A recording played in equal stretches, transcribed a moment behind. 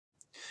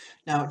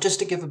Now, just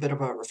to give a bit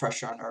of a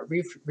refresher on our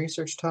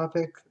research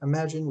topic,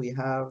 imagine we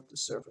have the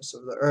surface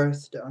of the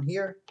Earth down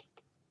here,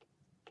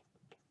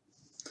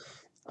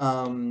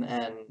 and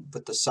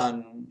with the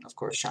sun, of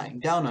course,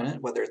 shining down on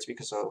it, whether it's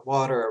because of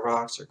water or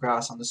rocks or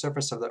grass on the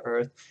surface of the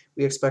Earth,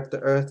 we expect the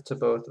Earth to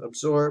both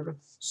absorb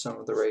some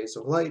of the rays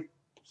of light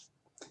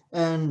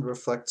and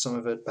reflect some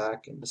of it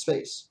back into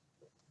space.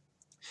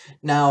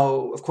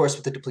 Now, of course,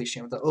 with the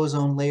depletion of the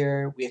ozone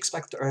layer, we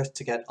expect the Earth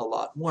to get a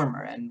lot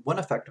warmer, and one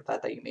effect of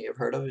that you may have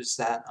heard of is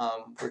that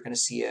we're going to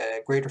see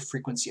a greater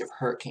frequency of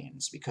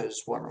hurricanes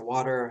because warmer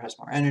water has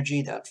more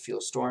energy that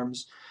fuels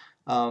storms.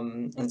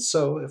 And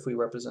so, if we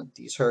represent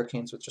these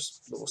hurricanes with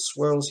just little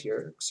swirls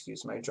here,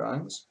 excuse my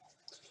drawings,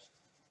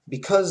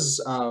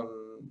 because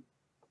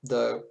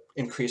the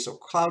increase of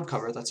cloud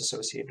cover that's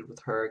associated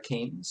with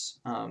hurricanes,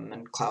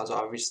 and clouds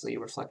obviously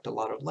reflect a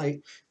lot of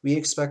light, we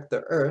expect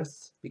the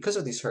Earth, because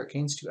of these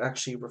hurricanes, to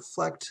actually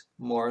reflect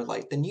more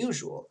light than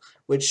usual,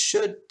 which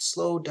should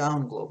slow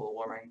down global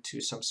warming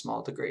to some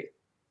small degree.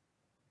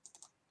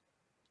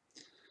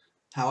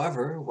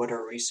 However, what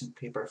our recent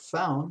paper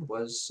found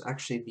was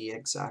actually the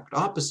exact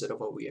opposite of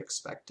what we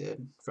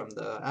expected from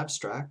the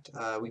abstract.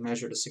 We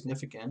measured a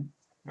significant,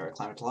 or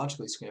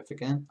climatologically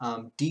significant,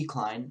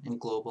 decline in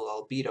global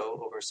albedo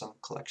over some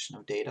collection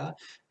of data.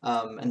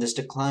 And this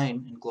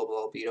decline in global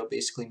albedo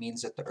basically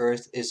means that the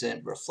Earth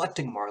isn't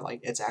reflecting more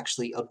light, it's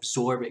actually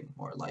absorbing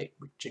more light,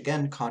 which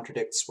again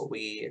contradicts what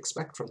we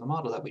expect from the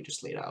model that we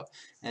just laid out.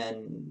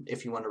 And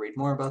if you want to read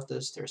more about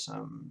this, there's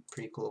some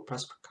pretty cool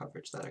press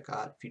coverage that I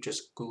got if you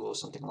just Google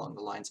something along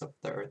the lines of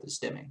 "the Earth is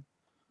dimming."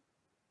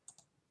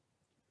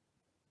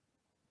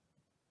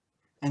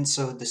 And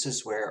so this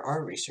is where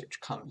our research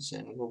comes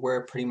in, where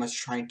we're pretty much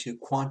trying to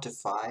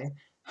quantify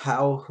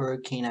how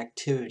hurricane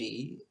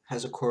activity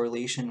has a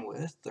correlation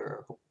with,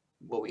 or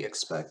what we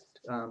expect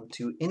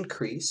to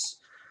increase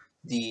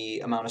the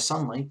amount of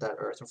sunlight that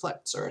Earth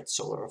reflects, or its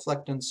solar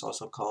reflectance,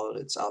 also called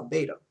its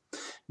albedo.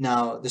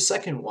 Now, the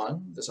second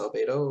one, this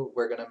albedo,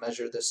 we're going to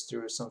measure this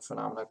through some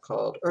phenomena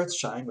called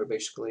earthshine, where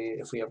basically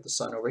if we have the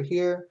sun over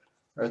here,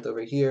 Earth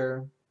over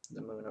here,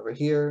 the moon over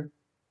here,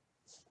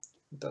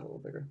 make that a little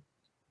bigger.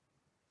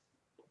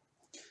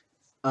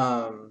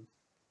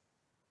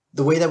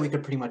 The way that we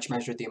could pretty much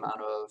measure the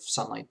amount of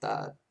sunlight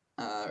that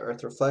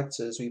Earth reflects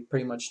is we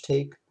pretty much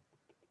take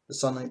the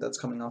sunlight that's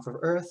coming off of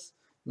Earth.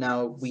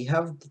 Now, we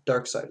have the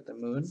dark side of the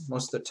moon.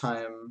 Most of the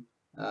time,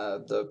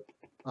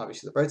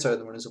 obviously the bright side of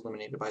the moon is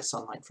illuminated by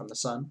sunlight from the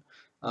sun.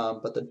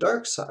 But the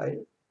dark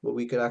side, what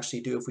we could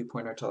actually do if we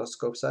point our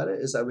telescopes at it,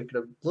 is that we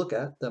could look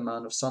at the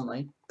amount of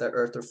sunlight that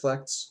Earth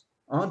reflects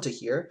onto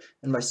here,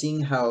 and by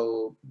seeing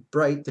how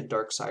bright the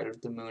dark side of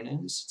the moon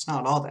is, it's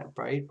not all that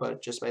bright,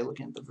 but just by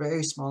looking at the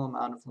very small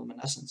amount of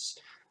luminescence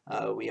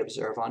we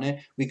observe on it,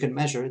 we can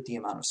measure the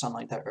amount of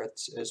sunlight that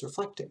Earth is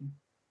reflecting.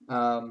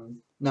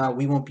 Now,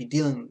 we won't be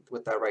dealing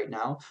with that right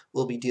now.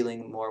 We'll be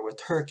dealing more with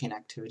hurricane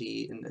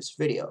activity in this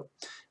video.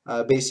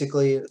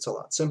 Basically, it's a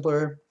lot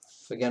simpler.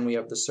 So again, we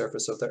have the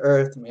surface of the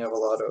Earth, and we have a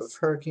lot of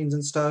hurricanes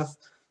and stuff.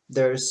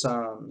 There's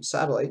some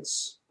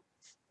satellites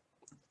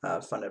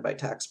funded by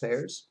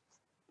taxpayers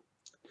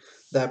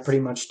that pretty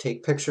much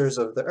take pictures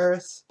of the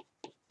Earth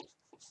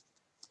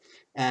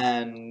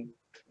and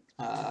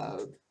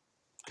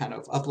kind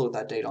of upload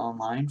that data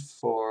online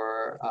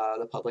for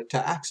the public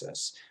to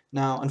access.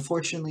 Now,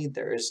 unfortunately,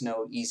 there is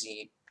no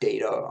easy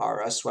data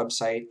RS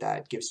website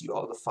that gives you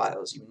all the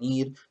files you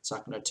need. It's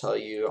not going to tell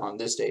you on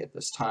this day at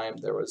this time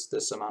there was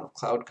this amount of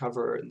cloud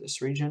cover in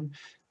this region.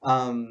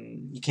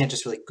 You can't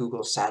just really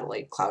Google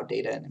satellite cloud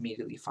data and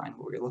immediately find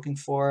what you're looking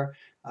for,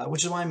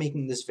 which is why I'm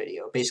making this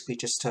video, basically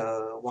just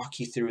to walk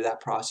you through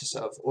that process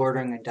of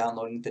ordering and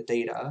downloading the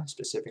data,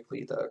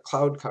 specifically the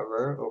cloud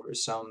cover over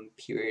some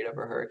period of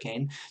a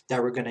hurricane,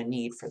 that we're going to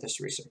need for this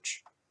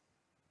research.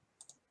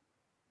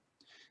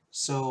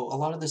 So a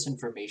lot of this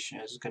information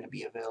is going to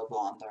be available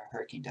on the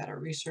Hurricane Data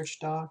Research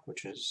doc,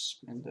 which is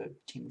in the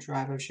team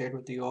drive I've shared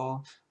with you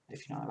all.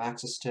 If you don't have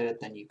access to it,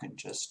 then you can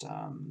just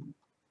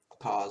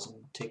pause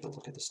and take a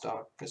look at the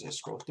doc as I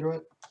scroll through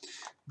it.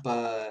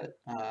 But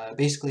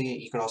basically,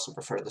 you could also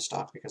prefer the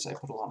doc because I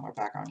put a lot more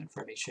background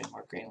information,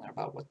 more granular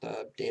about what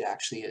the data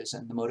actually is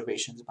and the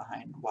motivations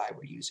behind why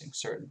we're using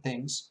certain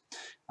things.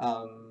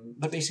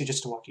 But basically,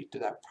 just to walk you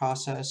through that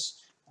process,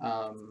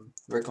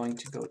 we're going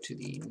to go to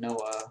the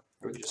NOAA,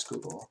 or we can just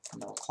Google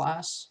NOAA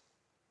class,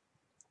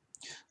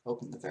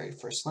 open the very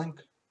first link,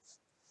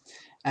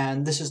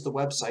 and this is the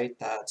website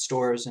that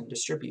stores and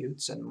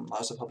distributes and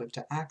allows the public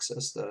to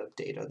access the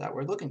data that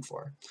we're looking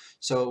for.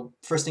 So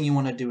first thing you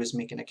want to do is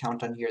make an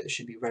account on here. There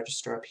should be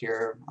register up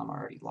here. I'm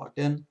already logged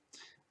in.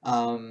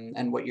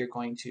 And what you're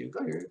going to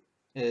go here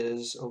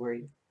is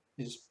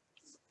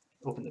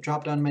open the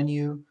drop-down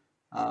menu,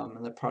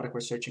 and the product we're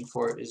searching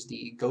for is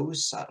the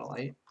GOES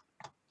satellite.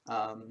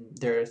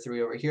 There are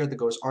three over here. The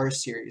GOES R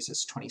series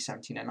is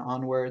 2017 and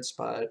onwards,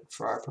 but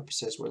for our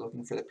purposes, we're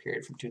looking for the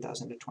period from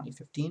 2000 to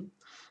 2015.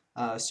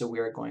 So we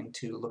are going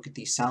to look at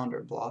the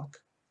sounder block,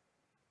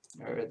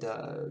 or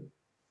the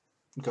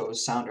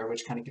GOES sounder,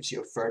 which kind of gives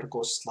you a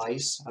vertical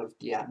slice of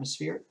the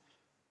atmosphere.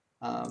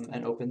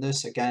 and open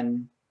this.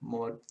 Again,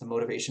 the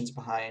motivations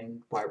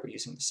behind why we're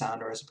using the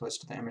sounder as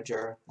opposed to the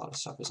imager. A lot of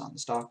stuff is on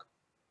this doc.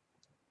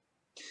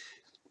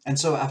 And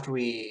so after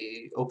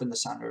we open the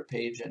sounder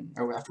page,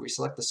 or after we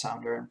select the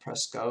sounder and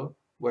press go,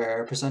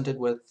 we're presented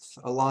with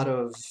a lot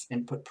of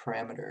input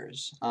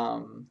parameters.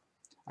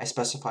 I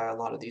specify a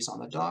lot of these on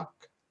the doc.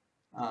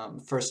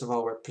 First of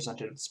all, we're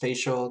presented with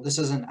spatial. This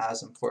isn't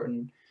as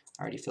important.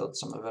 I already filled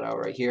some of it out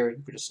right here.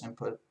 You could just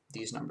input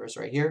these numbers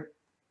right here.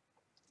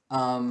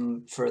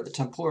 For the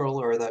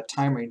temporal, or the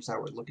time range that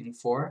we're looking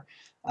for,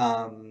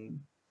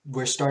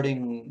 we're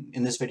starting,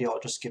 in this video I'll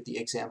just give the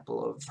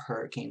example of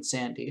Hurricane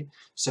Sandy.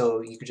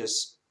 So you could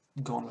just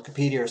go on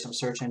Wikipedia or some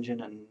search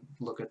engine and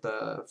look at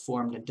the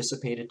formed and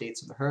dissipated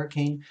dates of the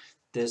hurricane.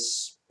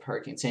 This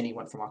Hurricane Sandy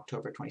went from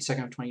October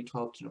 22nd of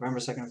 2012 to November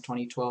 2nd of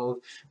 2012.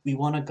 We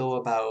want to go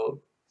about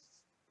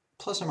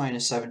plus or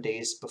minus 7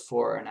 days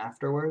before and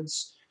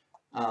afterwards.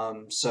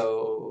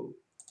 So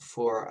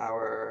for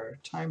our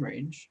time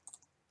range,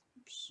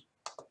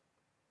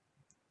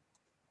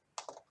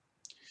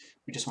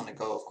 we just want to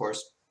go, of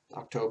course,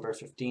 October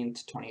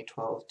 15th,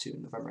 2012 to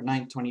November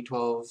 9th,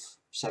 2012,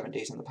 7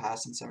 days in the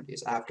past and 7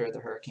 days after the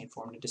hurricane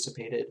formed and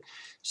dissipated.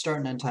 Start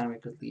and end time we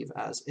could leave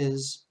as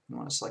is. We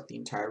want to select the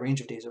entire range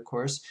of days, of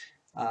course.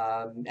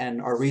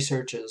 And our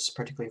research is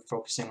particularly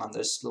focusing on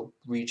this little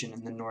region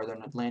in the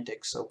northern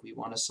Atlantic, so we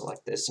want to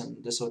select this,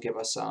 and this will give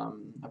us a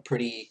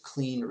pretty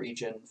clean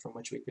region from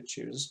which we could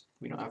choose.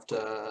 We don't have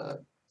to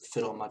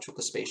fiddle much with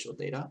the spatial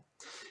data.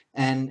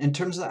 And in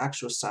terms of the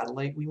actual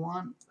satellite we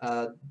want,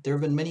 there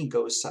have been many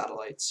GOES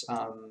satellites.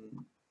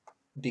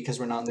 Because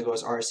we're not in the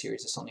GOES R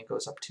series, this only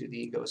goes up to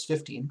the GOES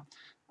 15.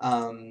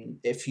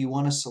 If you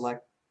want to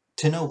select,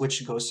 to know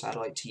which GOES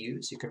satellite to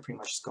use, you can pretty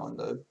much just go on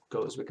the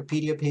GOES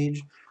Wikipedia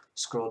page,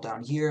 scroll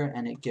down here,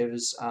 and it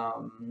gives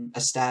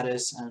a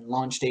status and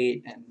launch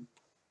date and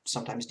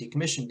sometimes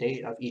decommission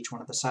date of each one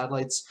of the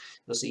satellites.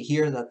 You'll see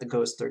here that the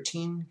GOES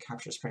 13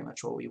 captures pretty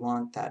much what we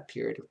want, that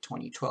period of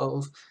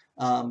 2012.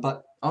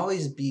 But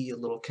always be a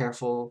little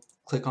careful,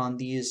 click on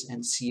these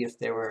and see if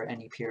there were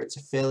any periods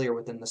of failure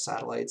within the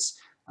satellites.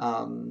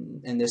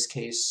 In this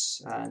case,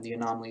 the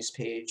anomalies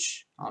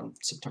page on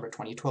September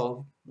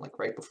 2012, like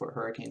right before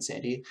Hurricane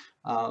Sandy,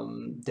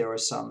 there were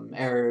some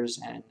errors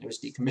and it was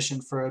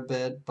decommissioned for a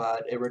bit,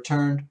 but it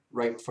returned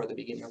right before the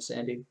beginning of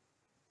Sandy.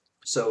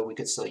 So we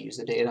could still use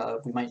the data.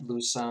 We might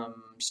lose some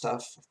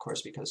stuff, of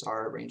course, because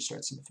our range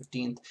starts on the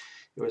 15th.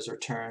 It was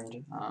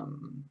returned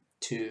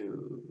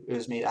it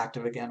was made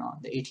active again on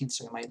the 18th,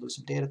 so we might lose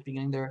some data at the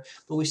beginning there,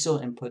 but we still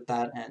input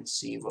that and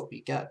see what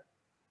we get.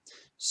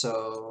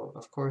 So,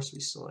 of course, we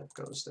select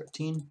GOES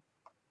 13,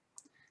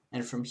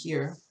 and from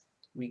here,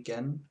 we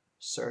can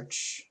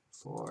search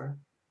for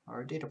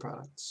our data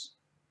products.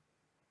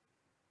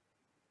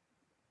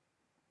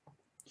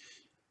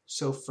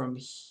 So from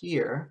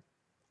here,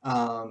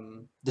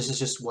 this is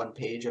just one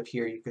page. Up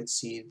here you could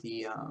see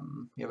we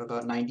have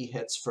about 90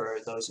 hits for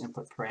those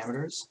input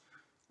parameters.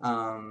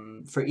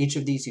 For each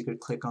of these you could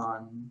click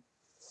on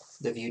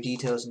the view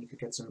details and you could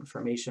get some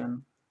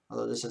information,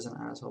 although this isn't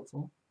as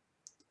helpful.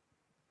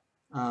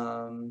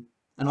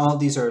 And all of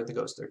these are the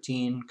GOES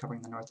 13,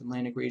 covering the North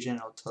Atlantic region.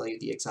 It'll tell you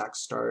the exact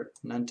start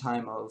and end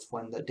time of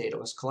when the data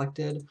was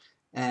collected.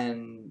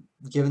 And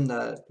given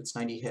that it's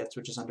 90 hits,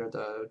 which is under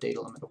the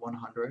data limit of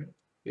 100,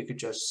 we could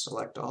just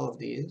select all of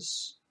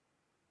these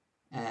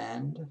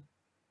and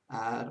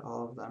add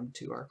all of them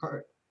to our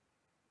cart.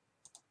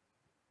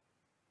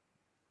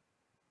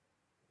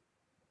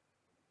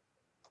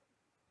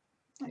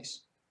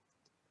 Nice.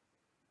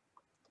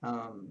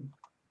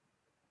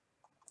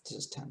 This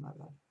is 10, my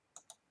bad.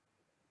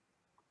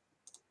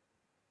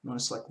 I'm going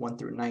to select 1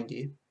 through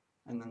 90,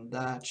 and then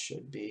that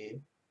should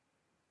be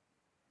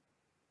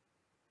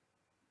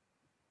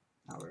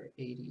our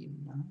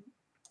 89.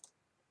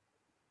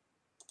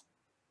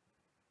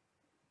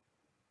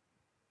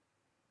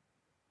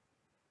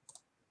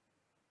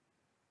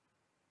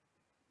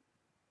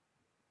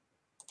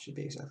 Should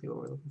be exactly what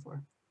we're looking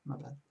for. My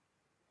bad.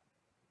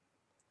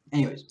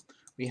 Anyways,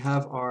 we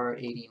have our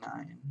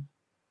 89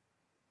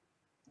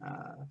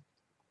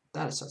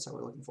 data sets that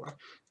we're looking for.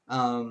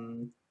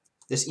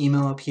 This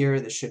email up here,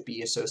 this should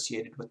be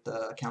associated with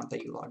the account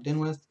that you logged in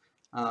with.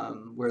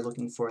 We're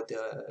looking for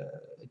the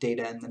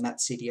data in the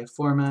netcdf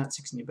format,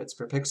 16 bits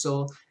per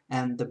pixel,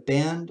 and the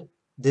band,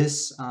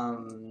 this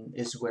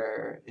is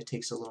where it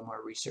takes a little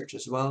more research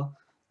as well.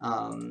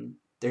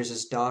 There's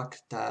this doc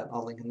that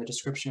I'll link in the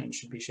description. It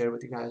should be shared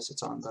with you guys.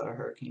 It's on the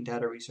Hurricane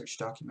Data Research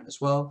document as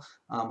well.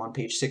 On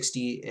page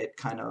 60, it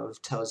kind of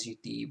tells you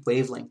the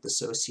wavelength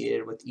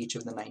associated with each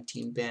of the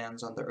 19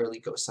 bands on the early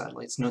GOES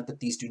satellites. Note that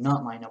these do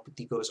not line up with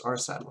the GOES R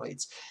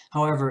satellites.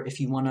 However, if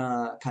you want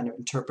to kind of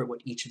interpret what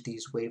each of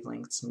these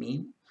wavelengths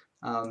mean,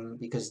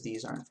 because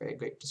these aren't very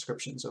great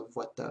descriptions of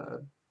what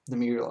the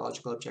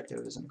meteorological objective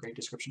isn't a great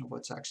description of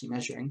what's actually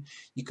measuring,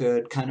 you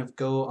could kind of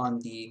go on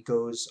the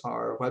GOES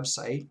R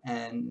website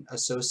and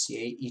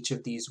associate each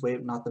of these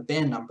not the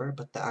band number,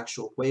 but the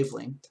actual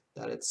wavelength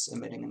that it's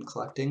emitting and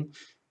collecting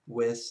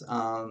with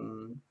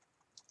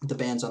the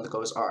bands on the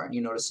Ghost are. And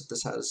you notice that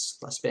this has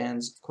less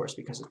bands, of course,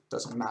 because it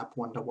doesn't map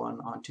one-to-one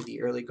onto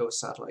the early Ghost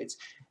satellites.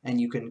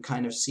 And you can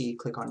kind of see,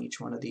 click on each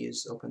one of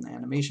these, open the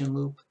animation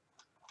loop,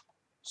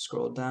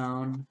 scroll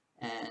down,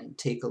 and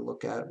take a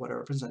look at what it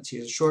represents.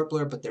 Here's a short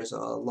blurb, but there's a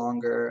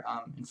longer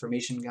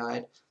information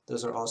guide.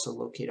 Those are also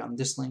located on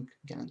this link,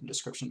 again in the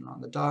description and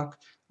on the doc.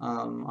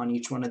 On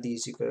each one of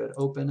these, you could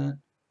open it.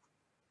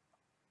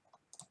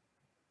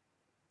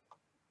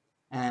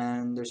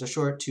 And there's a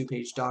short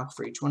 2-page doc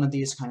for each one of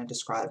these, kind of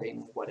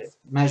describing what it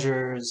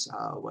measures,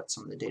 what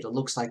some of the data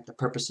looks like, the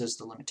purposes,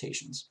 the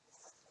limitations.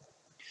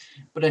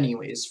 But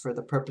anyways, for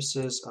the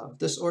purposes of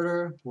this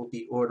order, we'll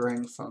be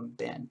ordering from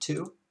band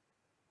 2.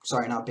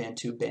 Sorry, not band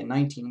 2, band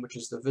 19, which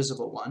is the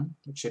visible one,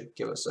 which should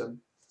give us a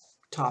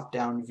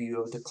top-down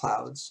view of the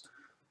clouds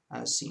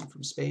as seen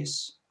from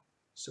space.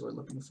 So we're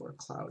looking for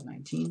cloud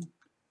 19.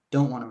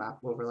 Don't want a map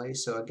overlay,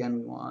 so again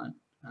we want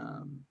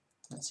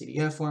that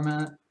CDF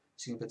format,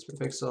 16 bits per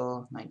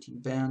pixel, 19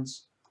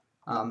 bands,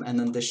 and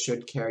then this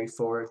should carry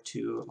forward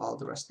to all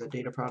the rest of the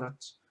data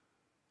products.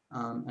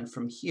 And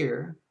from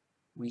here,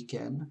 we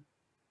can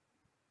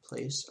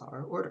place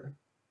our order.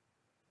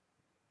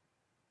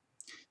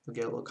 You'll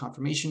get a little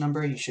confirmation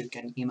number. You should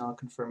get an email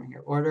confirming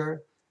your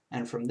order.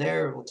 And from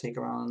there, it will take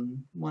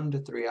around 1 to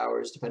 3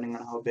 hours, depending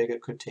on how big.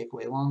 It could take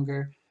way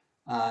longer.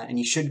 And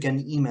you should get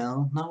an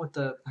email, not with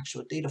the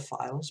actual data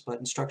files, but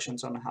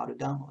instructions on how to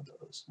download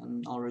those.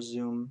 And I'll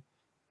resume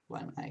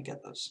when I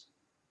get those.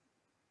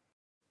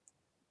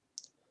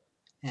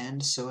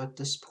 And so at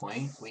this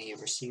point, we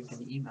received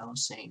an email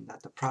saying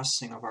that the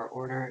processing of our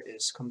order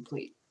is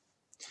complete.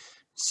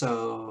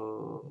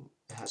 So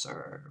it has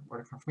our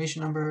order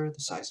confirmation number, the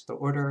size of the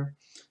order,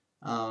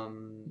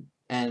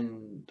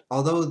 and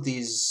although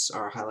these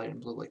are highlighted in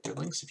blue like they're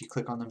links, if you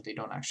click on them, they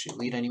don't actually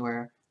lead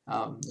anywhere.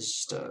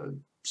 It's just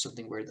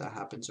something weird that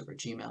happens over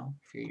Gmail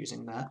if you're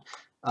using that.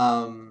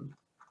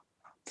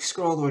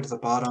 Scroll all the way to the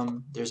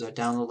bottom, there's a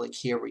download link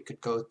here where you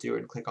could go through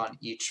and click on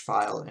each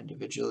file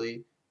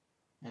individually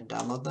and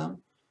download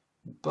them,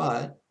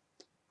 but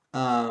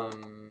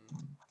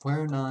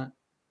we're not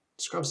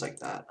scrubs like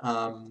that.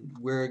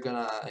 We're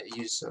gonna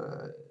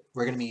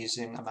be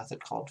using a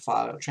method called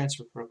File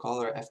Transfer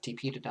Protocol, or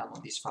FTP, to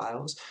download these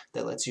files.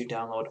 That lets you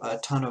download a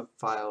ton of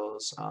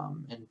files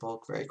in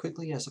bulk very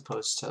quickly, as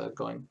opposed to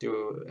going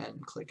through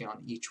and clicking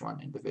on each one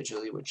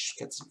individually, which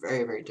gets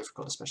very, very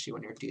difficult, especially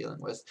when you're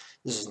dealing with,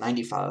 this is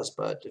 90 files,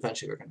 but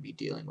eventually we're going to be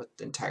dealing with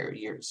entire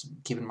years.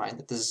 And keep in mind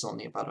that this is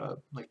only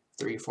about like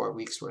 3 or 4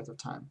 weeks worth of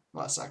time,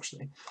 less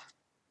actually.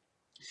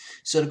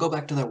 So to go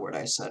back to that word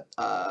I said,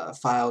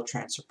 file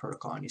transfer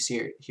protocol, and you see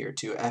it here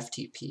too,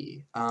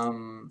 FTP.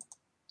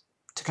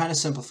 To kind of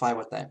simplify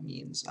what that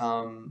means,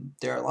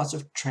 there are lots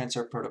of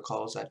transfer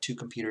protocols that 2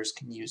 computers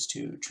can use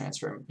to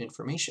transfer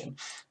information.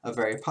 A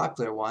very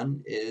popular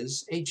one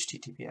is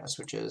HTTPS,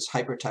 which is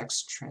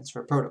Hypertext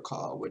Transfer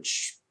Protocol,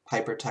 which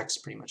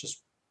hypertext pretty much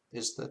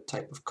is the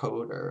type of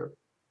code or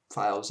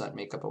files that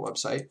make up a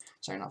website.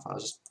 Sorry, not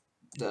files,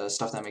 the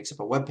stuff that makes up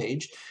a web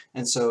page.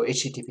 And so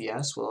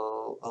HTTPS will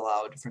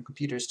allow different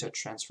computers to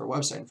transfer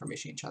website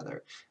information to each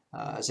other.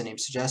 As the name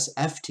suggests,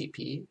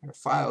 FTP, or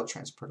File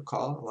Transfer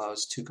Protocol,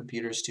 allows 2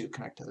 computers to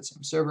connect to the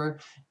same server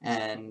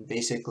and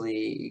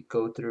basically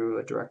go through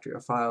a directory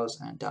of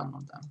files and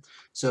download them.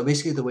 So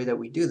basically the way that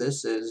we do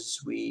this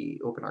is we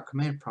open our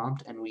command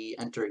prompt and we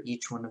enter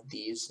each one of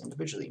these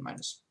individually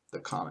minus the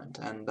comment,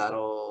 and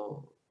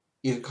that'll,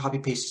 you can copy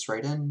paste this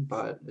right in,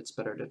 but it's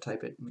better to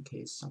type it in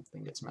case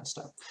something gets messed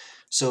up.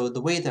 So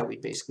the way that we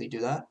basically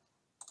do that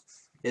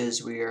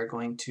is we are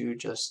going to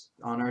just,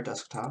 on our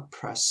desktop,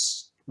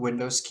 press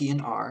Windows key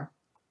and R.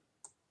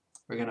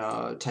 We're going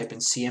to type in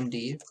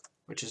CMD,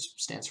 which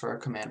stands for our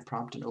command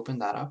prompt, and open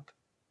that up.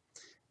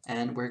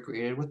 And we're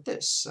greeted with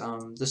this.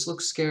 This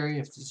looks scary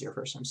if this is your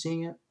first time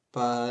seeing it,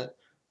 but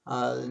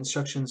the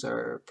instructions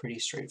are pretty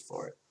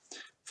straightforward.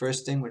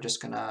 First thing, we're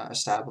just going to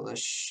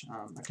establish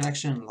a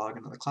connection and log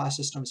into the class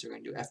system. So we're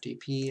going to do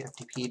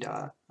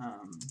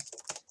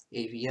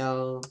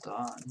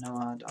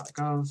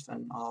ftp.avl.noaa.gov,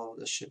 and all of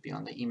this should be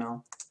on the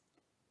email.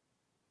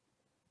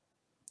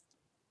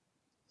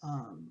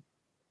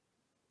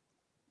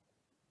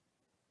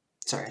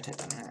 Sorry, I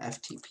typed in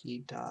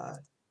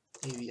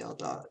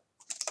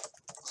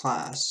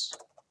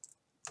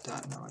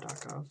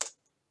ftp.avl.class.noaa.gov.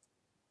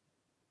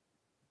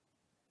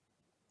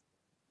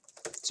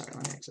 Sorry,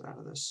 let me exit out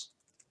of this.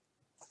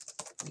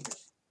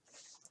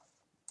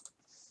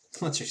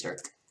 Let's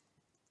restart.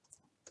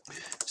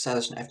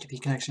 Establish an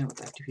FTP connection with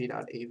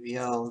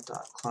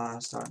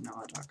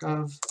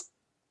ftp.avl.class.noaa.gov.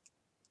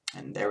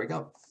 And there we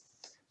go.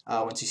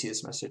 Once you see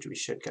this message, we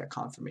should get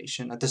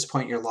confirmation. At this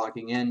point, you're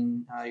logging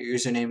in. Your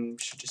username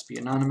should just be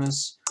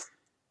anonymous.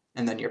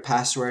 And then your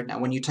password. Now,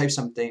 when you type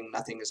something,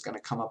 nothing is going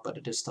to come up, but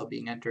it is still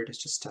being entered. It's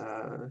just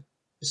a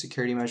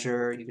security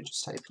measure. You could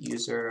just type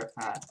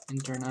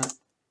user@internet.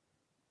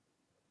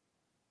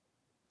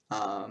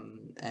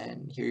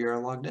 And here you're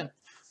logged in.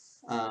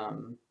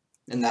 And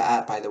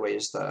the @ by the way,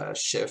 is the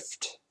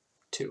shift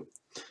 2.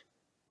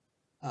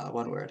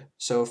 one word.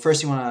 So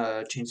first you want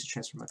to change the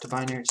transfer mode to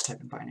binary, just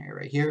type in binary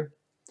right here.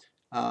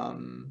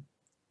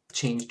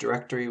 Change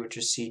directory, which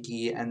is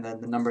CD, and then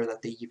the number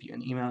that they give you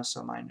in email.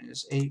 So mine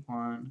is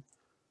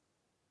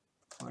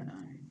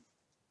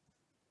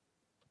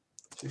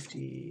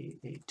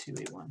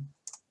 8149588281.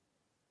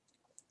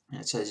 And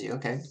it says,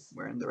 okay,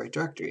 we're in the right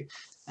directory.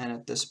 And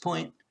at this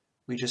point,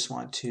 we just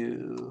want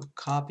to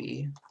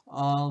copy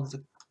all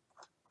the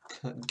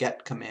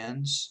get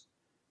commands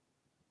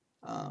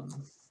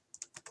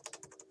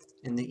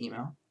in the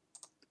email,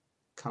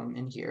 come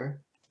in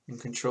here, and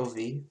Control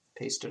V,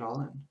 paste it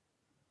all in.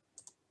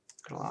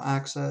 Allow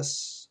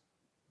access,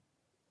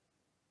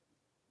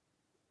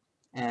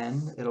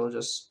 and it'll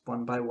just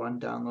one by one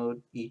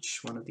download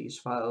each one of these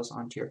files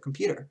onto your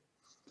computer.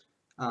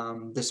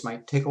 This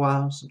might take a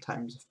while.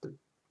 Sometimes if the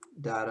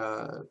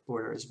data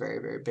order is very,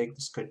 very big,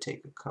 this could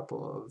take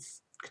could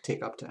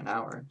take up to an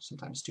hour,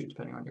 sometimes two,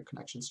 depending on your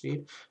connection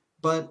speed.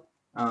 But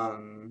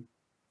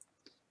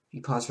if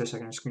you pause for a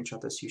second and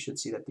screenshot this, you should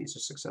see that these are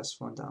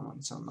successful in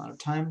downloading some amount of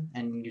time,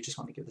 and you just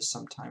want to give this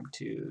some time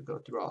to go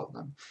through all of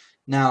them.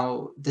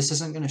 Now, this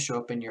isn't going to show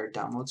up in your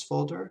downloads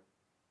folder,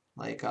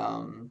 like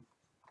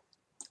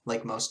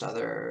most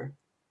other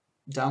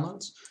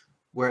downloads.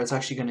 Where it's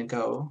actually going to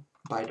go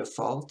by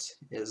default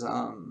is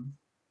I'm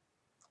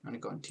going to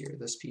go into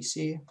this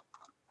PC,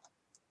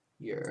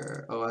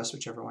 your OS,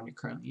 whichever one you're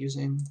currently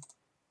using,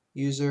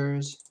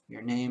 users,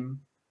 your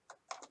name,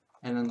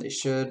 and then they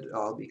should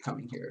all be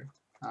coming here,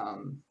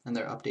 and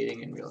they're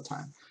updating in real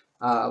time.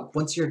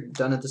 Once you're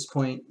done at this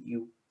point,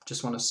 you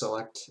just want to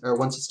select, or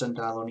once it's done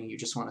downloading, you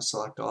just want to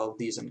select all of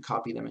these and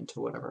copy them into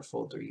whatever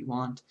folder you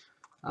want.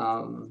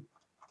 But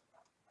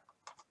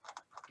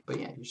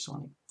yeah, you just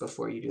want to,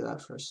 before you do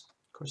that, first,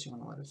 of course, you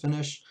want to let it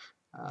finish.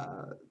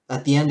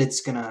 At the end,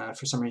 it's gonna,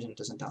 for some reason, it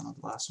doesn't download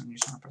the last one. You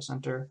just want to press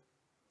enter.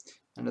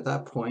 And at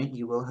that point,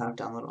 you will have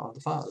downloaded all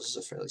the files. This is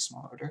a fairly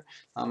small order.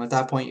 At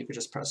that point, you could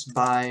just press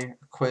buy or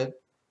quit,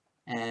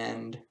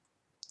 and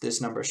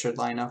this number should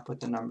line up with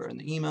the number in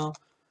the email.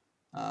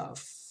 And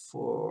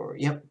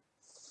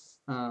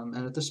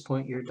at this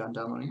point, you're done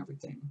downloading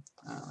everything.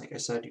 Like I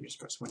said, you just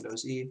press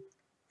Windows E,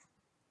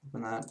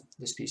 open that,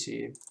 this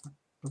PC,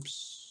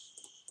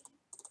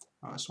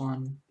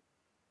 OS1,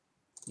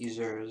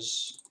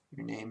 users,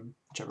 your name,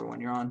 whichever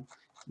one you're on.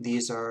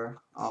 These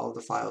are all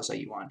the files that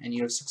you want, and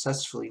you have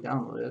successfully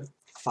downloaded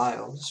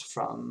files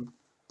from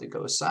the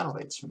GOES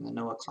satellites from the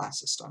NOAA CLASS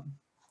system.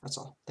 That's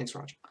all. Thanks for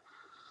watching.